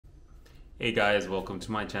Hey guys, welcome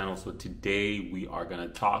to my channel. So today we are going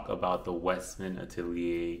to talk about the Westman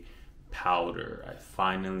Atelier powder.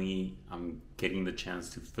 I'm getting the chance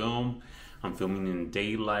to film. I'm filming in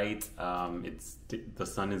daylight. The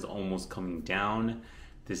sun is almost coming down.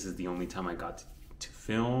 This is the only time I got to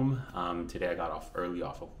film. Today I got early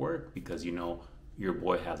off of work because you know your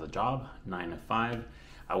boy has a job, 9 to 5.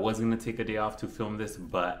 I was going to take a day off to film this,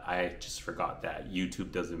 but I just forgot that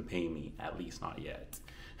YouTube doesn't pay me, at least not yet.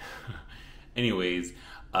 Anyways,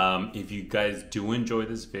 if you guys do enjoy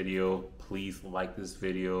this video, please like this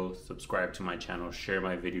video, subscribe to my channel, share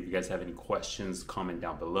my video. If you guys have any questions, comment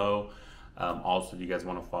down below. Also, if you guys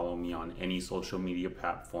want to follow me on any social media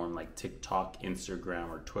platform like TikTok, Instagram,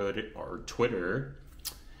 or Twitter,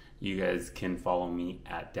 you guys can follow me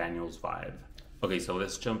at Danielsvibe. Okay, so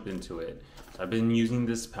let's jump into it. I've been using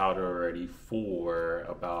this powder already for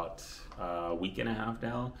about a week and a half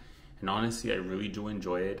now. And honestly, I really do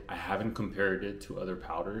enjoy it. I haven't compared it to other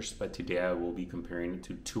powders, but today I will be comparing it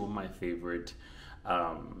to two of my favorite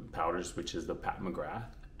powders, which is the McGRATH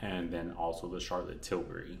and then also the Charlotte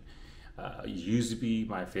Tilbury. Used to be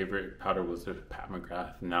my favorite powder was the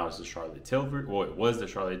McGRATH, and now it's the Charlotte Tilbury. Well, it was the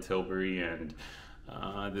Charlotte Tilbury, and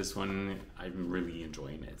this one, I'm really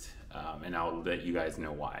enjoying it. And I'll let you guys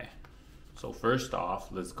know why. So first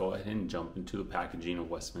off, let's go ahead and jump into the packaging of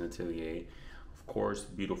Westman Atelier. Of course,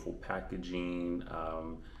 beautiful packaging.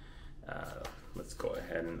 Let's go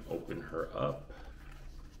ahead and open her up.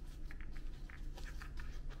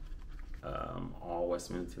 All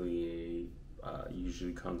Westman Atelier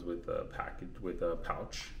usually comes with a package with a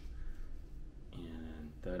pouch.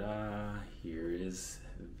 And ta-da! Here is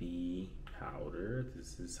the powder.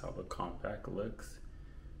 This is how the compact looks.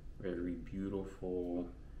 Very beautiful.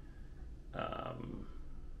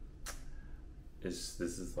 This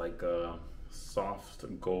is like a soft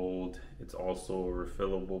gold. It's also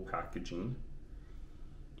refillable packaging.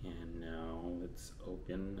 And now let's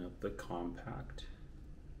open up the compact.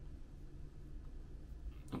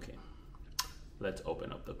 Okay, let's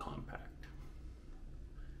open up the compact.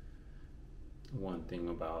 One thing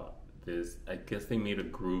about this, I guess they made a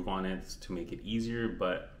groove on it to make it easier,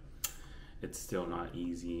 but it's still not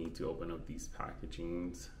easy to open up these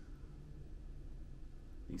packagings.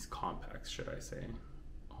 These compacts, should I say.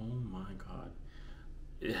 Oh my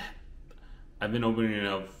God. I've been opening it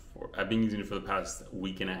up I've been using it for the past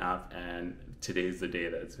week and a half, and today's the day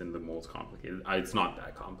that it's been the most complicated. It's not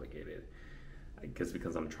that complicated. I guess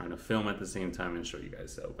because I'm trying to film at the same time and show you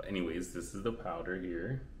guys so. But anyways, this is the powder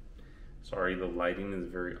here. Sorry, the lighting is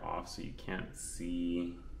very off, so you can't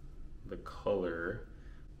see the color,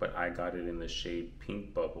 but I got it in the shade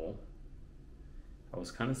Pink Bubble. I was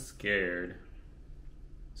kind of scared.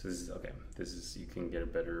 So this is, okay, you can get a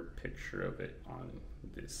better picture of it on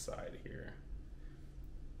this side here.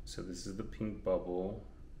 So this is the Pink Bubble,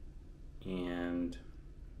 and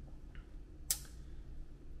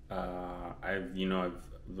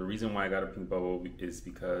the reason why I got a Pink Bubble is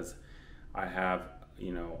because I have,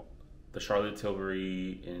 the Charlotte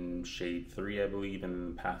Tilbury in shade 3, I believe,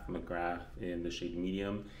 and the McGRATH in the shade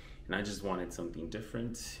medium. And I just wanted something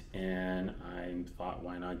different, and I thought,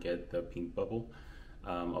 why not get the Pink Bubble?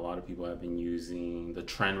 A lot of people have been using, the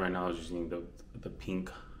trend right now is using the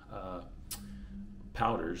pink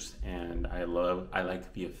powders, and I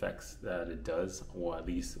like the effects that it does, or at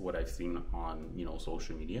least what I've seen on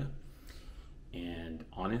social media. And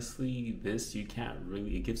honestly, this it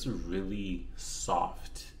gives a really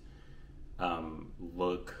soft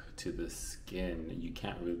look to the skin. You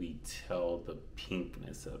can't really tell the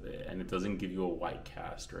pinkness of it, and it doesn't give you a white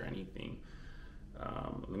cast or anything.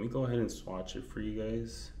 Let me go ahead and swatch it for you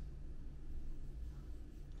guys.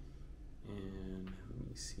 And let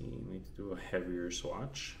me see, let's do a heavier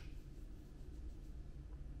swatch.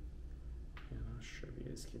 I'm not sure if you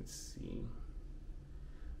guys can see.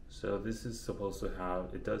 So this is supposed to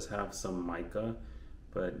have, it does have some mica,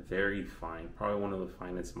 but very fine, probably one of the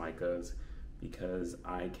finest micas, because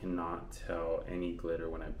I cannot tell any glitter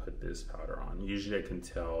when I put this powder on. Usually I can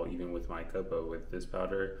tell even with mica, but with this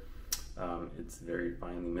powder, it's very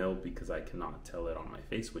finely milled because I cannot tell it on my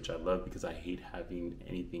face, which I love because I hate having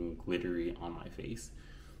anything glittery on my face.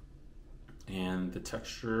 And the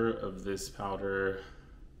texture of this powder,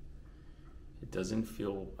 it doesn't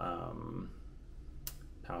feel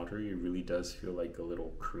powdery. It really does feel like a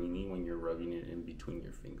little creamy when you're rubbing it in between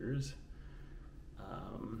your fingers.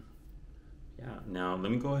 Yeah, now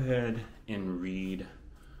let me go ahead and read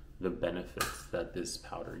the benefits that this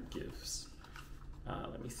powder gives.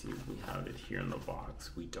 Let me see if we have it here in the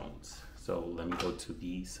box. We don't. So let me go to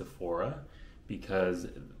the Sephora, because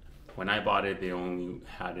when I bought it, they only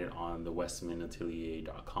had it on the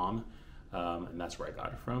westmanatelier.com. and that's where I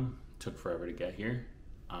got it from. Took forever to get here,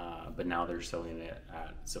 but now they're selling it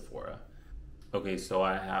at Sephora. Okay, so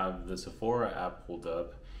I have the Sephora app pulled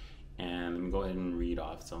up, and let me go ahead and read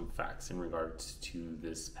off some facts in regards to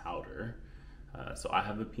this powder. So I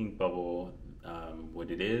have the pink bubble. What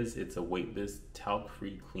it is, it's a weightless,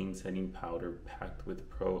 talc-free, clean setting powder packed with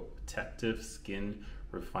protective skin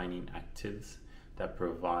refining actives that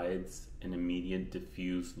provides an immediate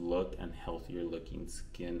diffused look and healthier looking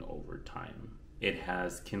skin over time. It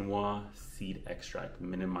has quinoa seed extract,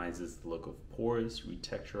 minimizes the look of pores,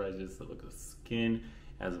 retexturizes the look of skin,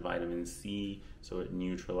 has vitamin C, so it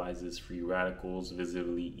neutralizes free radicals,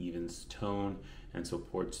 visibly evens tone, and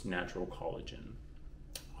supports natural collagen.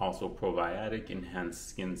 Also probiotic, enhance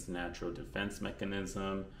skin's natural defense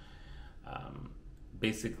mechanism.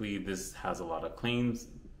 Basically, this has a lot of claims.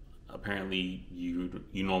 Apparently, you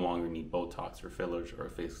no longer need Botox or fillers or a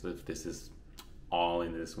facelift. This is all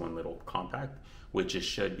in this one little compact, which it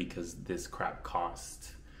should, because this crap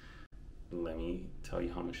cost, let me tell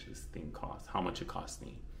you how much this thing cost, how much it cost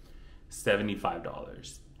me.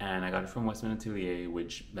 $75. And I got it from Westman Atelier,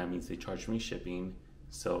 which that means they charged me shipping.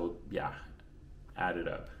 So yeah, add it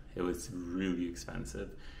up. It was really expensive,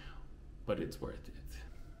 but it's worth it.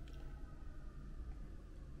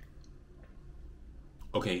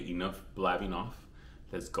 Okay, enough blabbing off.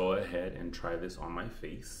 Let's go ahead and try this on my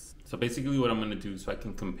face. So basically what I'm gonna do, so I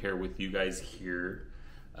can compare with you guys here,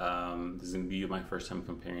 this is gonna be my first time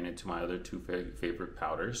comparing it to my other two favorite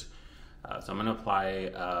powders. So I'm gonna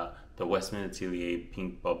apply the Westman Atelier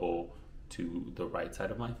pink bubble to the right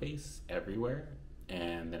side of my face, everywhere.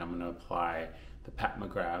 And then I'm gonna apply the Pat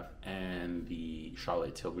McGrath and the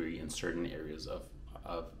Charlotte Tilbury in certain areas of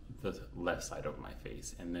the left side of my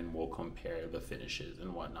face. And then we'll compare the finishes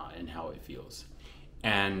and whatnot and how it feels.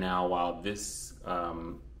 And now while this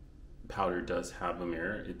powder does have a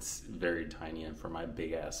mirror, it's very tiny, and for my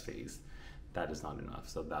big ass face, that is not enough.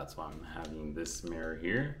 So that's why I'm having this mirror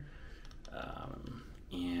here.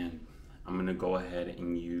 And I'm gonna go ahead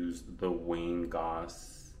and use the Wayne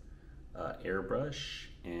Goss airbrush.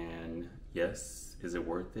 And yes, is it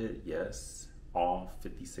worth it? Yes. All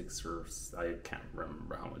 56, or I can't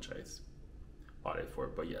remember how much I bought it for,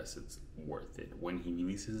 but yes, it's worth it. When he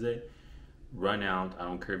releases it, run out. I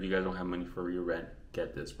don't care if you guys don't have money for your rent,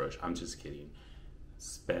 get this brush. I'm just kidding.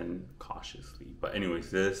 Spend cautiously. But anyways,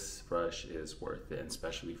 this brush is worth it, and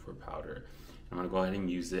especially for powder. I'm gonna go ahead and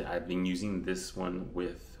use it. I've been using this one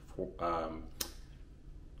with the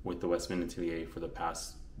Westman Atelier for the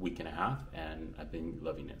past week and a half, and I've been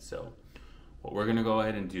loving it. So what we're gonna go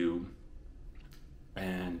ahead and do,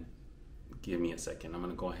 and give me a second, I'm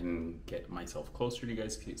gonna go ahead and get myself closer to you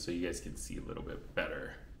guys so you guys can see a little bit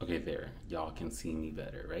better. Okay, there, y'all can see me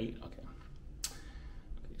better, right? Okay,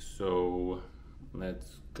 so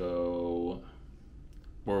let's go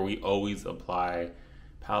where we always apply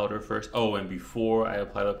powder first. Oh, and before I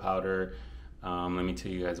apply the powder, let me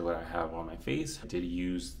tell you guys what I have on my face. I did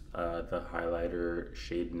use the highlighter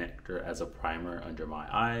shade Nectar as a primer under my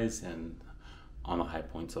eyes and on the high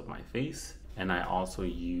points of my face. And I also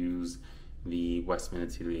use the Westman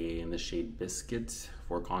Atelier in the shade Biscuit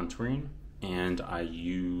for contouring. And I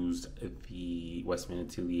used the Westman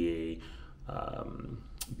Atelier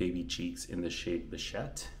Baby Cheeks in the shade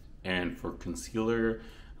Bichette. And for concealer,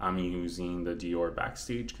 I'm using the Dior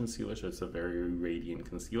Backstage concealer, so it's a very radiant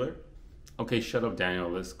concealer. Okay, shut up, Daniel.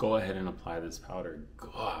 Let's go ahead and apply this powder.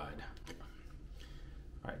 God.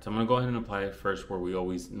 All right, so I'm gonna go ahead and apply it first where we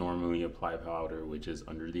always normally apply powder, which is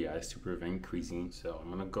under the eyes to prevent creasing. So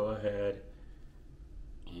I'm gonna go ahead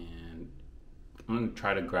and I'm gonna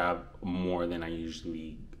try to grab more than I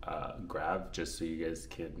usually grab, just so you guys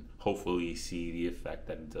can hopefully see the effect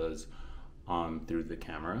that it does through the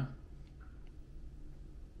camera.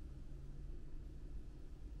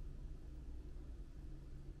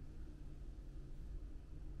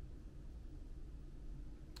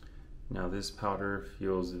 Now this powder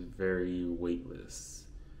feels very weightless.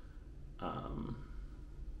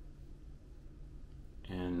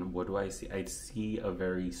 And what do I see? I see a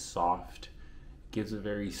very soft, gives a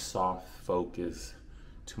very soft focus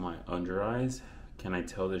to my under eyes. Can I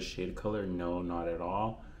tell the shade color? No, not at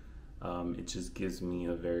all. It just gives me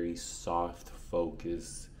a very soft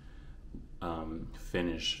focus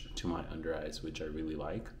finish to my under eyes, which I really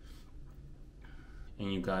like.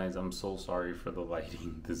 And you guys, I'm so sorry for the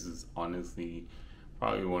lighting. This is honestly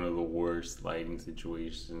probably one of the worst lighting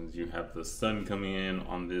situations. You have the sun coming in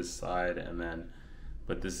on this side, and then,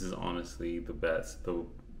 but this is honestly the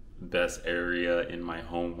best area in my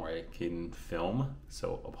home where I can film,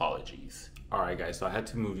 so apologies. All right guys, so I had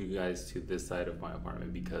to move you guys to this side of my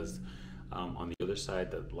apartment because On the other side,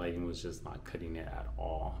 the lighting was just not cutting it at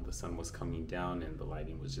all. The sun was coming down and the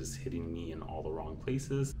lighting was just hitting me in all the wrong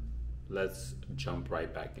places. Let's jump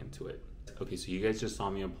right back into it. Okay, so you guys just saw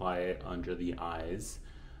me apply it under the eyes.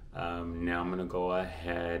 Now I'm gonna go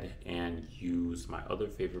ahead and use my other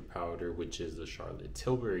favorite powder, which is the Charlotte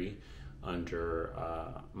Tilbury, under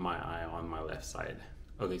my eye on my left side.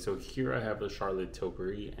 Okay, so here I have the Charlotte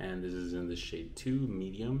Tilbury, and this is in the shade 2,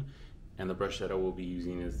 medium. And the brush that I will be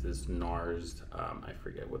using is this NARS, I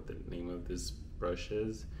forget what the name of this brush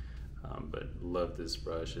is, but love this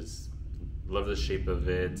brush. Love the shape of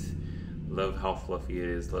it, love how fluffy it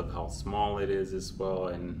is, love how small it is as well,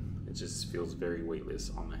 and it just feels very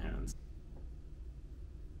weightless on the hands.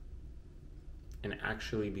 And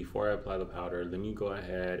actually, before I apply the powder, let me go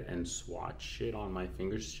ahead and swatch it on my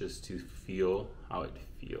fingers just to feel how it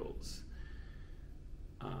feels.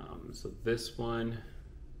 So this one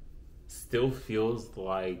still feels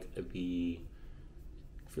like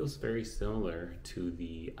feels very similar to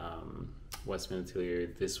the Westman Atelier.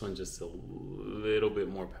 This one just a little bit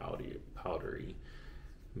more powdery.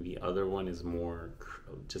 The other one is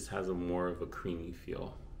just has more of a creamy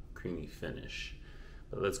feel, creamy finish.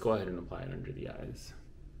 But let's go ahead and apply it under the eyes.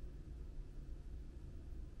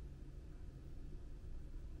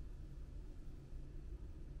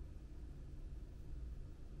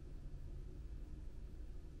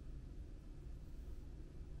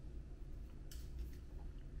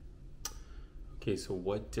 Okay, so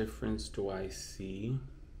what difference do I see?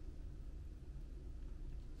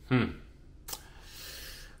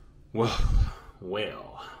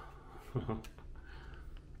 Well.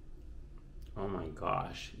 Oh my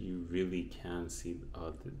gosh, you really can see.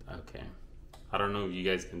 Okay. I don't know if you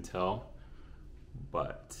guys can tell,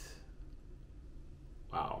 but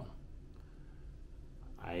wow.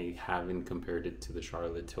 I haven't compared it to the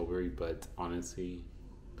Charlotte Tilbury, but honestly,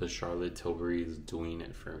 the Charlotte Tilbury is doing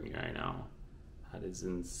it for me right now. That is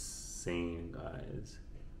insane, guys.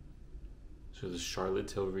 So the Charlotte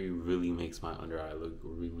Tilbury really makes my under eye look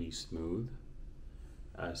really smooth.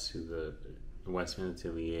 As to the Westman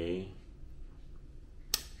Atelier,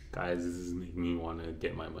 guys, this is making me want to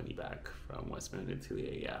get my money back from Westman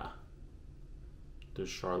Atelier. Yeah, the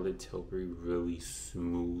Charlotte Tilbury really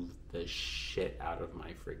smoothed the shit out of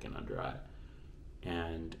my freaking under eye,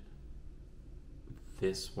 and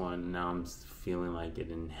this one, now I'm feeling like it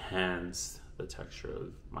enhanced the texture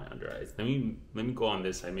of my under eyes. Let me go on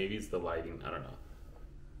this side. Maybe it's the lighting. I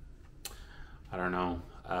don't know.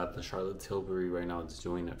 The Charlotte Tilbury right now is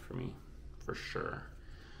doing it for me, for sure.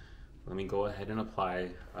 Let me go ahead and apply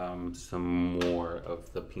some more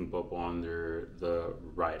of the pink bubble under the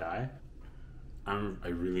right eye. I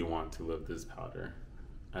really want to love this powder,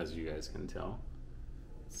 as you guys can tell.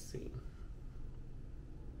 Let's see.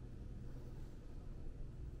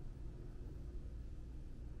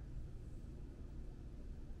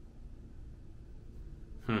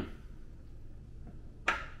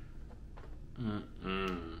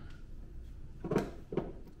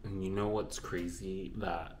 And you know what's crazy?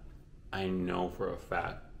 That I know for a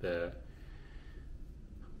fact the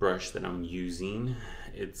brush that I'm using,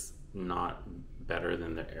 it's not better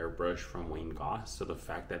than the Airbrush from Wayne Goss. So the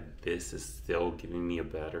fact that this is still giving me a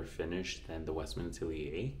better finish than the Westman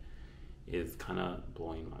Atelier is kind of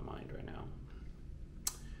blowing my mind right now.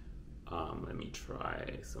 Let me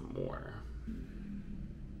try some more.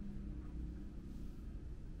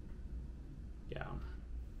 Yeah.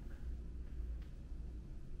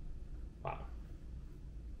 Wow.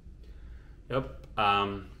 Yep.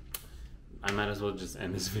 I might as well just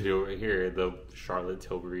end this video right here. The Charlotte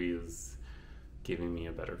Tilbury is giving me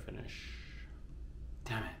a better finish.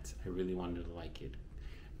 Damn it. I really wanted to like it.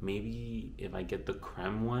 Maybe if I get the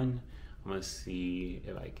creme one, I'm gonna see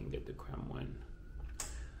if I can get the creme one.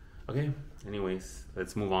 Okay, anyways,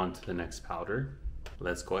 let's move on to the next powder.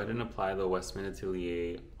 Let's go ahead and apply the Westman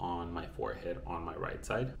Atelier on my forehead on my right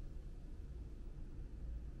side.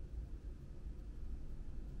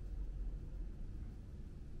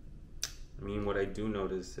 I mean, what I do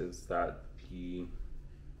notice is that the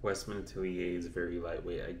Westman Atelier is very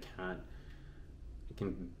lightweight. I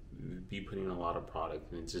can be putting a lot of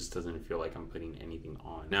product and it just doesn't feel like I'm putting anything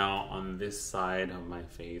on. Now on this side of my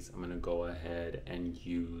face, I'm gonna go ahead and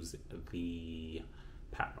use the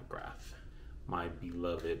Pat McGrath, my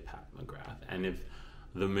beloved Pat McGrath. And if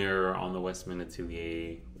the mirror on the Westman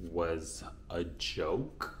Atelier was a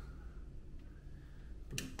joke,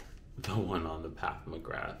 the one on the Pat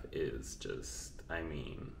McGrath is just, I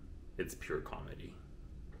mean, it's pure comedy.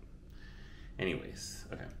 Anyways,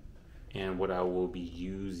 okay. And what I will be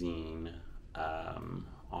using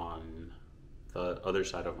on the other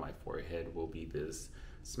side of my forehead will be this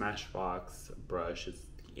Smashbox brush. It's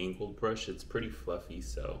the angled brush. It's pretty fluffy,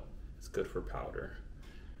 so it's good for powder.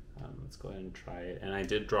 Let's go ahead and try it. And I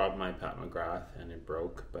did drop my Pat McGrath and it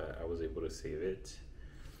broke, but I was able to save it.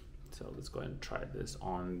 So let's go ahead and try this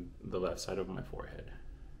on the left side of my forehead.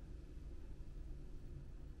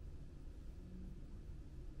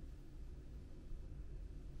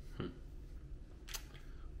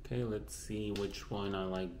 Okay, let's see which one I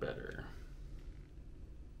like better.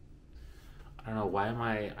 I don't know,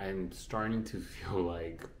 why I'm starting to feel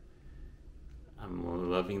like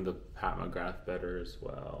I'm loving the Pat McGrath better as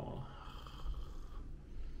well.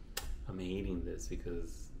 I'm hating this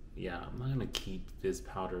because, yeah, I'm not gonna keep this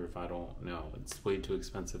powder if I don't know. It's way too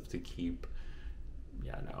expensive to keep.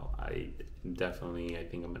 Yeah, no, I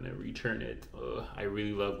think I'm gonna return it. I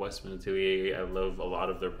really love Westman Atelier. I love a lot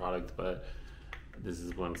of their product, but this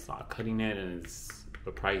is when it's not cutting it, and it's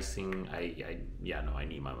the pricing. Yeah, no, I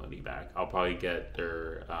need my money back. I'll probably get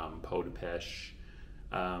their Peau de Pêche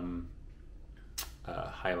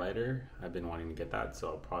highlighter. I've been wanting to get that, so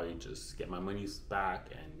I'll probably just get my money back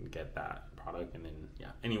and get that product, and then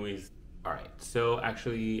yeah. Anyways, all right. So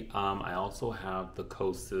actually, I also have the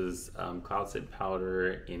Kosas Cloud Set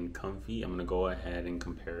powder in Comfy. I'm gonna go ahead and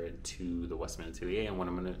compare it to the Westman Atelier, and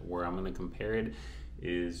where I'm gonna compare it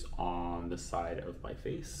is on the side of my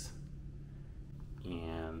face.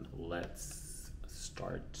 And let's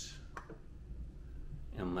start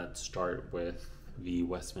with the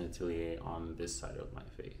Westman Atelier on this side of my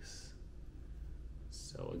face.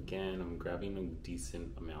 So again, I'm grabbing a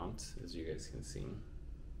decent amount, as you guys can see.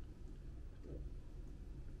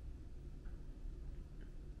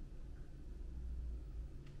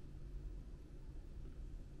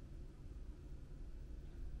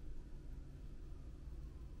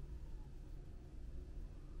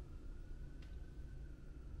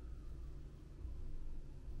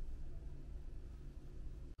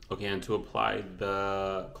 Okay, and to apply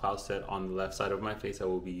the cloud set on the left side of my face, I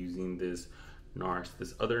will be using this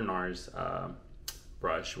other NARS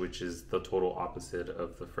brush, which is the total opposite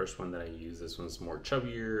of the first one that I used. This one's more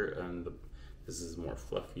chubbier, and this is more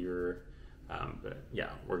fluffier. But yeah,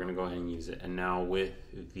 we're gonna go ahead and use it. And now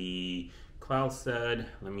with the cloud set,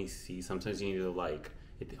 let me see. Sometimes you need to like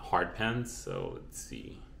hard pens. So let's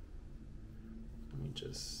see. Let me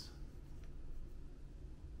just.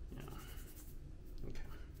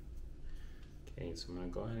 Okay, so I'm gonna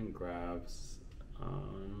go ahead and grab,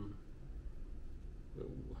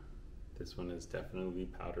 this one is definitely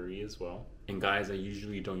powdery as well. And guys, I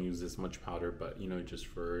usually don't use this much powder, but you know, just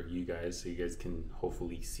for you guys, so you guys can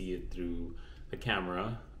hopefully see it through the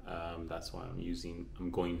camera, that's why I'm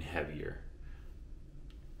going heavier.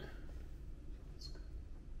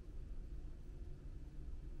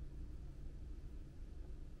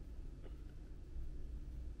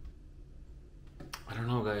 I don't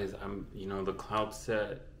know, guys. The cloud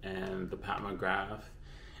set and the Pat McGrath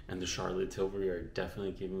and the Charlotte Tilbury are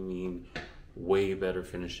definitely giving me way better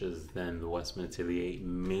finishes than the Westman Atelier.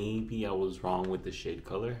 Maybe I was wrong with the shade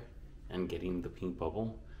color and getting the pink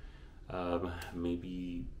bubble.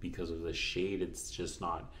 Maybe because of the shade, it's just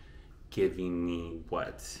not giving me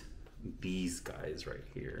what these guys right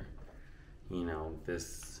here. You know,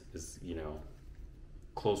 this is,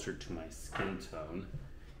 closer to my skin tone.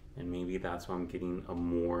 And maybe that's why I'm getting a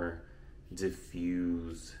more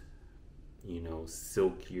diffuse,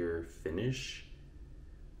 silkier finish.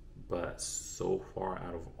 But so far,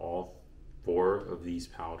 out of all 4 of these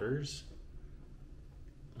powders,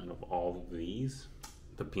 out of all of these,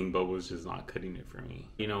 the pink bubble is just not cutting it for me.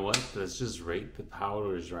 You know what? Let's just rate the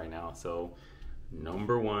powders right now. So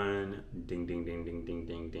number 1, ding, ding, ding, ding, ding,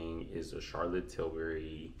 ding, ding, is the Charlotte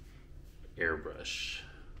Tilbury Airbrush.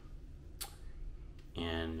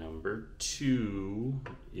 And number 2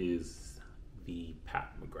 is the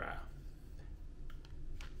Pat McGrath.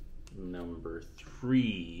 Number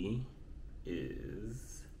 3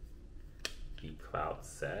 is the Cloud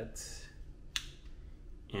Set.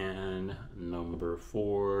 And number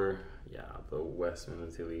 4, yeah, the Westman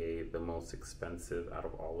Atelier, the most expensive out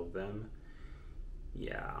of all of them.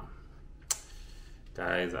 Yeah.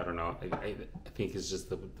 Guys, I don't know. I think it's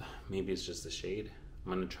just maybe it's just the shade.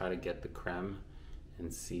 I'm gonna try to get the creme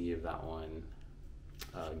and see if that one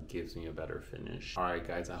gives me a better finish. All right,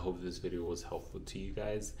 guys, I hope this video was helpful to you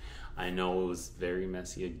guys. I know it was very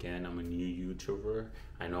messy again. I'm a new YouTuber.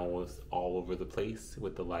 I know it was all over the place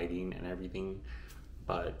with the lighting and everything,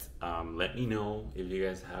 but let me know if you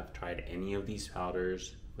guys have tried any of these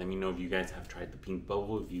powders. Let me know if you guys have tried the pink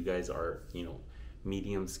bubble, if you guys are,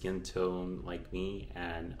 medium skin tone like me,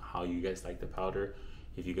 and how you guys like the powder.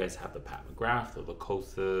 If you guys have the Pat McGrath or the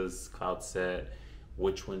Kosas Cloud Set,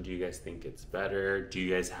 Which one do you guys think it's better? Do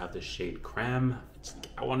you guys have the shade creme?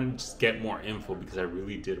 I want to just get more info because I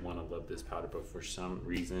really did want to love this powder, but for some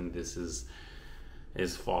reason this is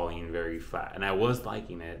falling very flat. And I was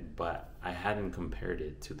liking it, but I hadn't compared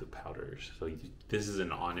it to the powders. So this is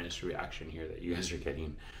an honest reaction here that you guys are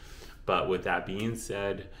getting. But with that being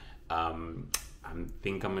said, I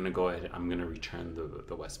think I'm gonna go ahead. I'm gonna return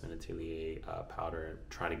the Westman Atelier powder and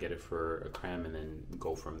try to get it for a creme, and then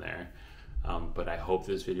go from there. But I hope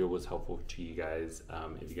this video was helpful to you guys.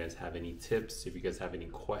 If you guys have any tips, if you guys have any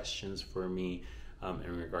questions for me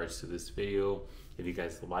in regards to this video, if you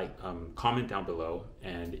guys like, comment down below.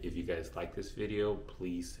 And if you guys like this video,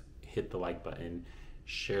 please hit the like button,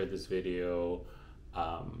 share this video,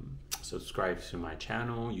 subscribe to my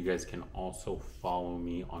channel. You guys can also follow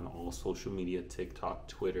me on all social media, TikTok,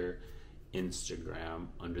 Twitter, Instagram,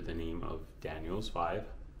 under the name of Danielsvibe.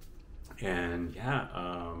 And yeah,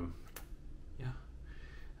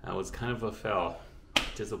 that was kind of a fail.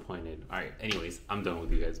 Disappointed. All right, anyways, I'm done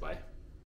with you guys. Bye.